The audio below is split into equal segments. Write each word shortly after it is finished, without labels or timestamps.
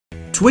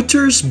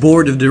Twitter's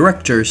board of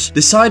directors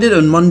decided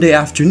on Monday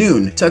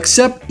afternoon to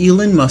accept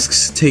Elon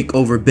Musk's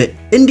takeover bid,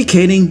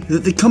 indicating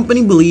that the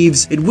company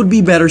believes it would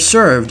be better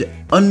served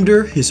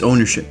under his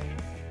ownership.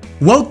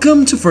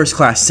 Welcome to First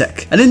Class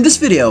Tech, and in this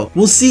video,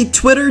 we'll see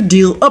Twitter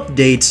deal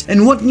updates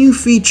and what new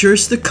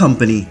features the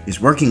company is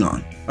working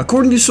on.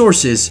 According to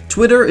sources,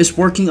 Twitter is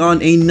working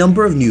on a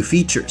number of new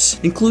features,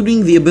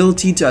 including the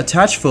ability to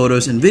attach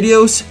photos and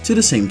videos to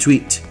the same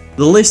tweet.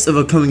 The list of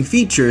upcoming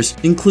features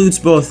includes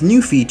both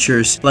new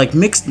features like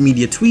mixed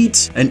media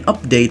tweets and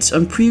updates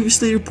on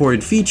previously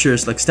reported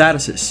features like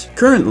statuses.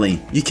 Currently,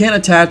 you can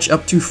attach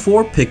up to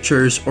 4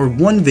 pictures or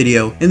 1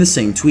 video in the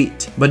same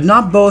tweet, but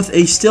not both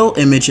a still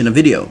image and a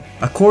video,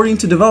 according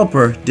to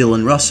developer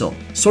Dylan Russell.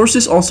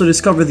 Sources also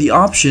discovered the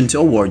option to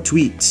award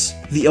tweets.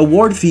 The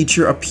award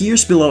feature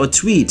appears below a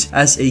tweet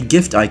as a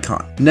gift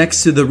icon,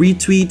 next to the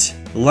retweet,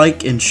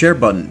 like, and share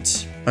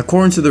buttons.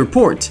 According to the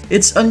report,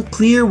 it's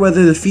unclear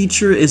whether the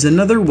feature is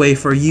another way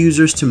for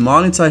users to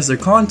monetize their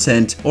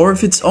content or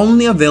if it's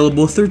only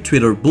available through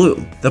Twitter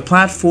Blue, the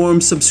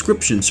platform's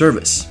subscription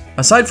service.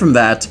 Aside from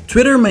that,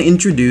 Twitter may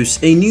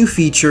introduce a new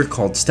feature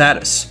called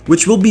Status,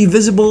 which will be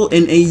visible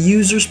in a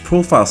user's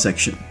profile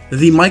section.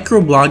 The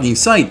microblogging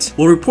site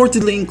will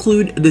reportedly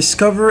include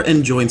discover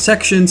and join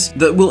sections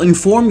that will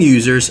inform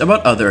users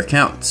about other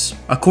accounts.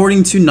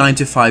 According to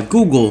 9to5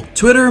 Google,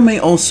 Twitter may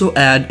also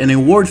add an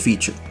award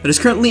feature. It is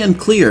currently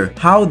unclear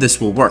how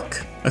this will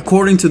work.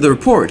 According to the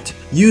report,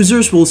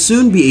 users will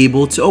soon be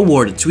able to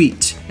award a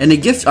tweet, and a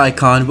gift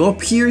icon will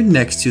appear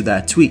next to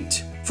that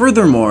tweet.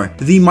 Furthermore,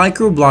 the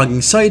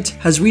microblogging site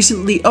has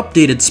recently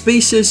updated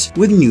Spaces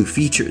with new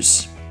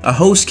features. A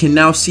host can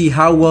now see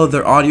how well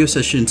their audio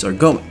sessions are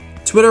going.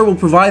 Twitter will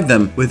provide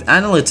them with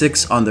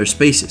analytics on their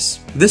Spaces.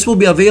 This will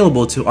be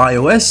available to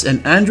iOS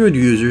and Android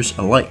users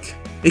alike.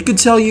 It could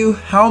tell you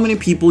how many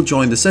people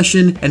joined the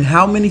session and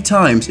how many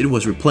times it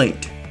was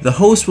replayed. The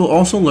host will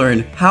also learn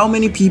how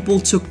many people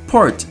took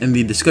part in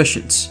the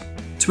discussions.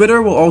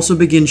 Twitter will also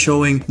begin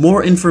showing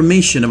more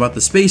information about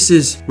the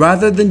Spaces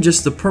rather than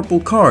just the purple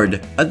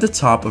card at the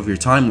top of your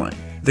timeline.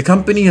 The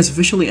company has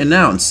officially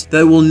announced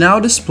that it will now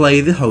display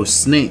the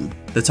host's name,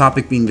 the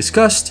topic being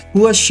discussed,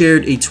 who has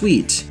shared a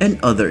tweet, and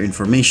other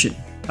information.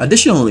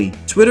 Additionally,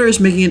 Twitter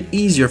is making it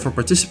easier for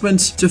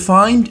participants to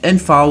find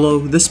and follow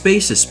the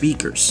Spaces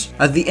speakers.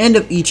 At the end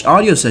of each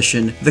audio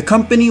session, the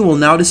company will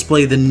now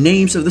display the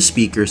names of the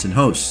speakers and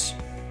hosts.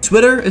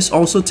 Twitter is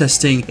also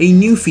testing a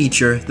new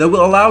feature that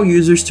will allow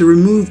users to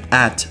remove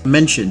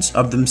mentions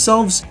of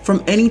themselves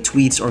from any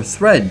tweets or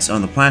threads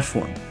on the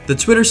platform. The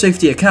Twitter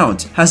safety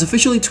account has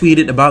officially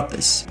tweeted about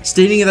this,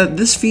 stating that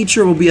this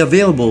feature will be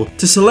available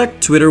to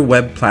select Twitter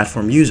web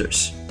platform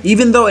users.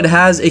 Even though it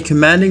has a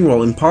commanding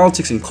role in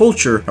politics and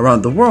culture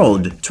around the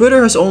world,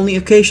 Twitter has only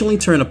occasionally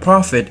turned a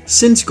profit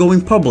since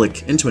going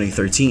public in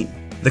 2013.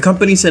 The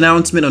company's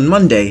announcement on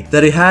Monday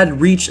that it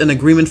had reached an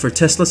agreement for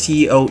Tesla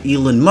CEO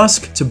Elon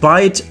Musk to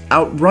buy it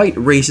outright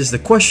raises the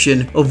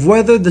question of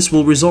whether this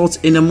will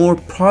result in a more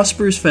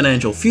prosperous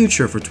financial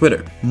future for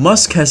Twitter.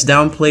 Musk has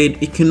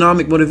downplayed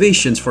economic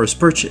motivations for his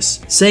purchase,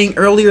 saying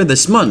earlier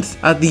this month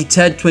at the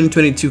TED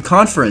 2022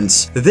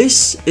 conference,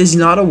 "This is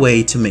not a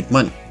way to make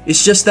money.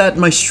 It's just that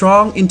my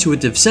strong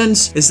intuitive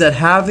sense is that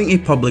having a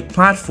public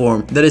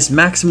platform that is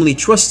maximally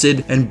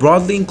trusted and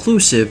broadly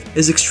inclusive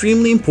is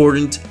extremely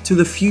important to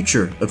the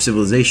future of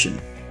civilization,"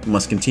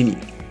 Musk continued.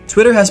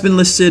 Twitter has been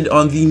listed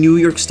on the New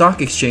York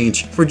Stock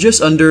Exchange for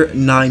just under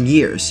 9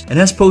 years and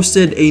has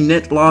posted a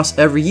net loss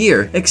every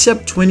year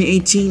except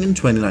 2018 and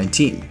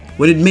 2019,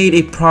 when it made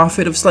a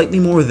profit of slightly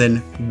more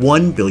than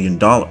 $1 billion.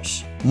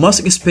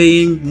 Musk is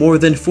paying more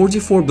than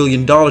 $44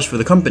 billion for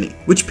the company,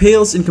 which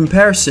pales in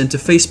comparison to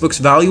Facebook's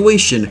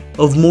valuation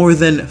of more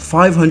than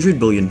 $500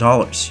 billion.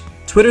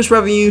 Twitter's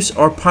revenues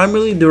are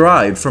primarily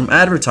derived from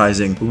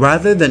advertising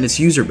rather than its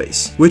user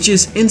base, which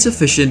is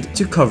insufficient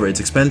to cover its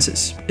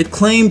expenses. It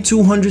claimed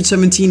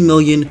 217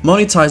 million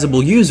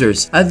monetizable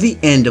users at the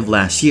end of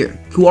last year,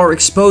 who are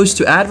exposed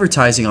to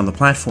advertising on the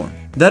platform.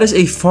 That is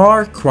a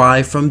far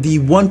cry from the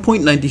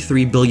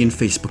 1.93 billion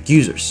Facebook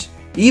users.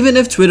 Even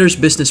if Twitter's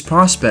business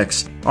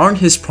prospects aren't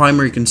his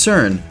primary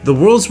concern, the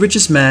world's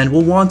richest man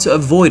will want to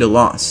avoid a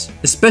loss,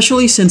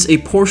 especially since a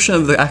portion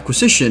of the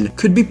acquisition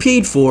could be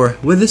paid for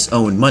with his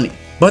own money.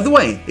 By the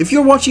way, if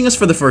you're watching us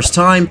for the first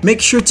time,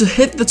 make sure to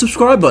hit the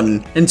subscribe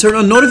button and turn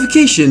on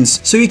notifications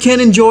so you can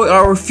enjoy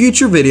our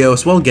future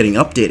videos while getting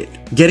updated.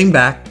 Getting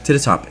back to the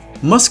topic.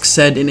 Musk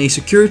said in a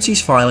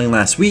securities filing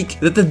last week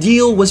that the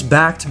deal was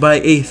backed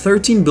by a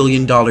 $13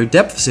 billion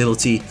debt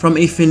facility from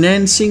a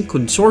financing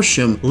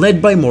consortium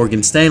led by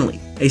Morgan Stanley,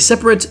 a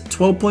separate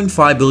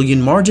 $12.5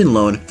 billion margin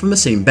loan from the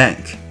same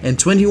bank. and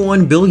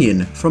 $21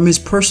 billion from his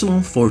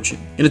personal fortune.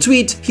 In a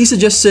tweet, he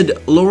suggested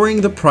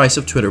lowering the price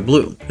of Twitter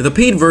Blue, the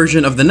paid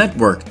version of the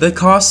network that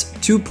costs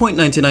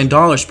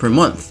 $2.99 per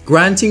month,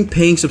 granting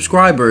paying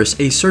subscribers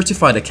a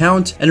certified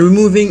account and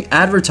removing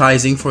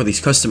advertising for these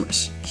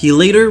customers. He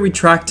later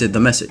retracted the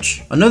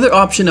message. Another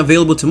option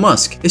available to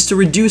Musk is to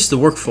reduce the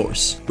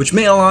workforce, which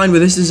may align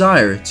with his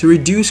desire to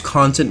reduce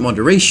content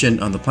moderation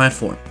on the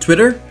platform.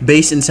 Twitter,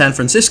 based in San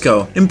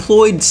Francisco,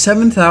 employed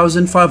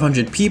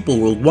 7,500 people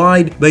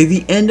worldwide by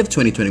the end of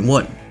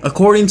 2021.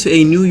 According to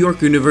a New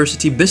York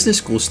University Business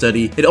School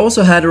study, it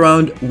also had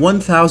around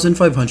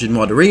 1,500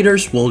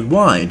 moderators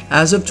worldwide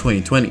as of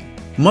 2020.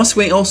 Musk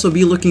may also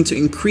be looking to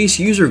increase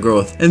user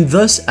growth and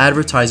thus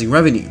advertising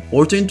revenue,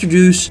 or to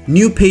introduce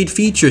new paid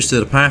features to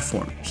the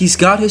platform. He's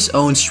got his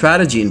own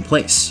strategy in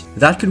place.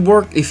 That could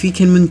work if he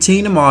can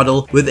maintain a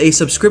model with a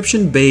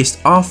subscription-based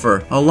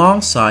offer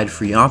alongside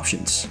free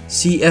options,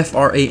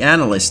 CFRA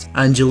analyst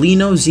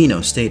Angelino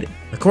Zeno stated.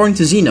 According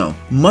to Zeno,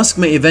 Musk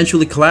may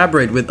eventually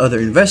collaborate with other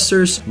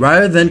investors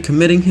rather than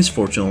committing his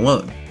fortune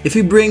alone. If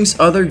he brings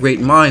other great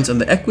minds on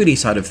the equity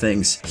side of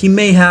things, he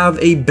may have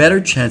a better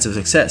chance of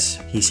success,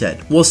 he said.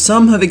 While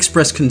some have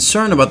expressed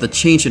concern about the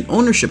change in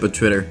ownership of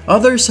Twitter,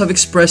 others have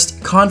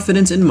expressed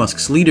confidence in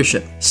Musk's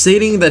leadership,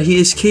 stating that he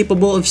is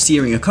capable of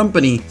steering a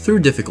company through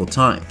difficult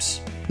times.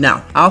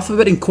 Now,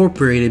 Alphabet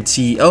Incorporated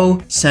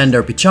CEO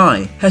Sundar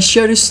Pichai has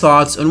shared his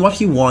thoughts on what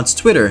he wants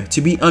Twitter to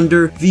be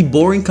under the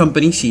Boring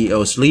Company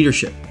CEO's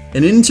leadership.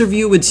 In an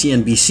interview with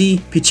CNBC,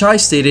 Pichai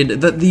stated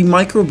that the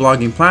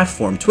microblogging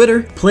platform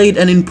Twitter played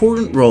an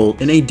important role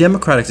in a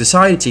democratic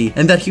society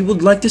and that he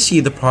would like to see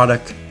the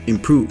product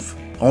improve.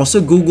 Also,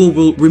 Google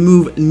will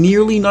remove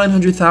nearly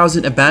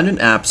 900,000 abandoned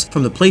apps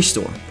from the Play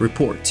Store,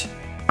 report.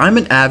 I'm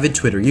an avid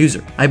Twitter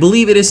user. I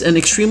believe it is an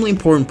extremely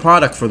important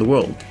product for the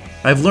world.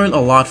 I've learned a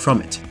lot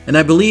from it, and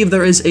I believe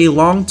there is a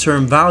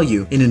long-term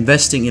value in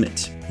investing in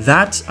it.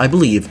 That, I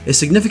believe, is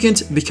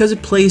significant because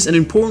it plays an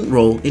important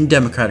role in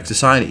democratic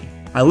society.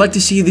 I'd like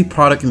to see the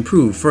product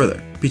improve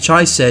further,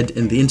 Pichai said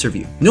in the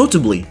interview.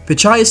 Notably,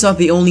 Pichai is not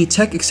the only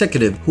tech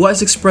executive who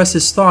has expressed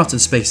his thoughts on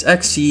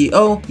SpaceX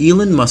CEO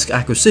Elon Musk's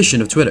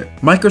acquisition of Twitter.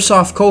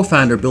 Microsoft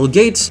co-founder Bill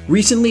Gates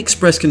recently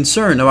expressed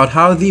concern about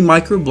how the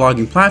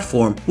microblogging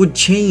platform would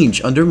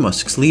change under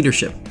Musk's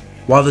leadership.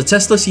 While the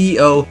Tesla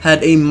CEO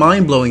had a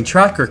mind-blowing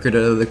track record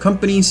at other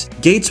companies,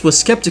 Gates was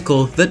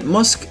skeptical that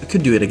Musk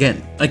could do it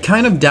again. I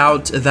kind of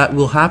doubt that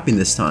will happen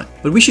this time,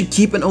 but we should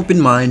keep an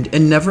open mind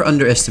and never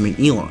underestimate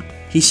Elon,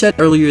 he said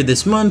earlier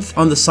this month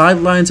on the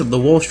sidelines of the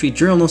Wall Street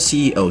Journal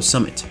CEO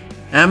Summit.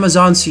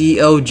 Amazon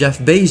CEO Jeff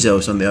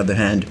Bezos, on the other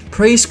hand,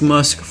 praised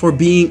Musk for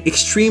being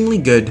extremely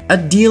good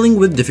at dealing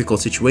with difficult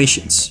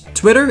situations.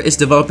 Twitter is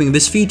developing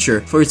this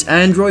feature for its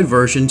Android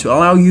version to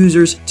allow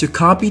users to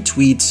copy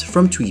tweets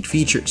from tweet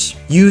features.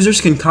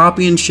 Users can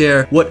copy and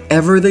share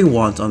whatever they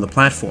want on the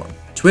platform.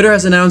 Twitter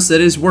has announced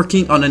that it is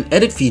working on an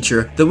edit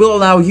feature that will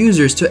allow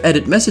users to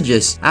edit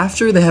messages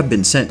after they have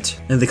been sent.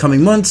 In the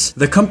coming months,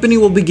 the company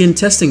will begin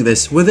testing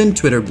this within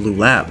Twitter Blue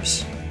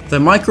Labs. The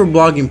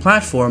microblogging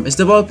platform is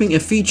developing a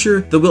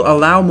feature that will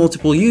allow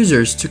multiple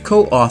users to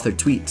co-author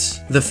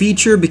tweets. The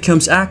feature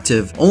becomes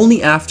active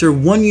only after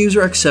one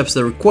user accepts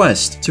the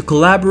request to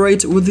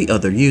collaborate with the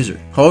other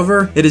user.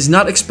 However, it is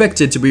not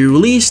expected to be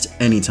released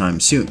anytime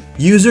soon.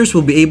 Users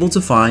will be able to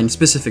find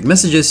specific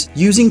messages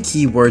using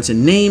keywords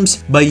and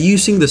names by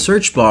using the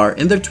search bar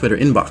in their Twitter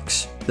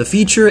inbox. The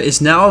feature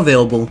is now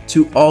available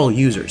to all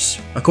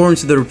users. According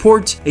to the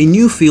report, a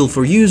new field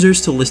for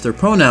users to list their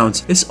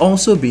pronouns is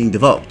also being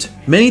developed.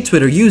 Many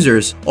Twitter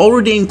users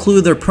already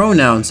include their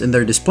pronouns in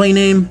their display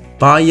name,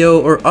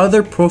 bio, or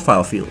other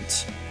profile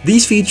fields.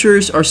 These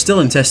features are still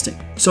in testing,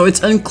 so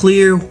it's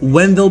unclear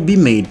when they'll be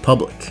made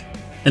public.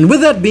 And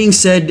with that being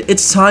said,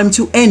 it's time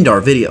to end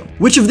our video.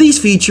 Which of these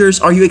features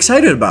are you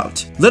excited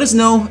about? Let us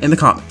know in the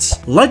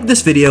comments. Like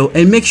this video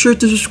and make sure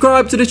to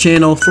subscribe to the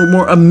channel for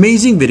more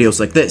amazing videos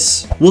like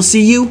this. We'll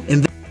see you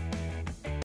in the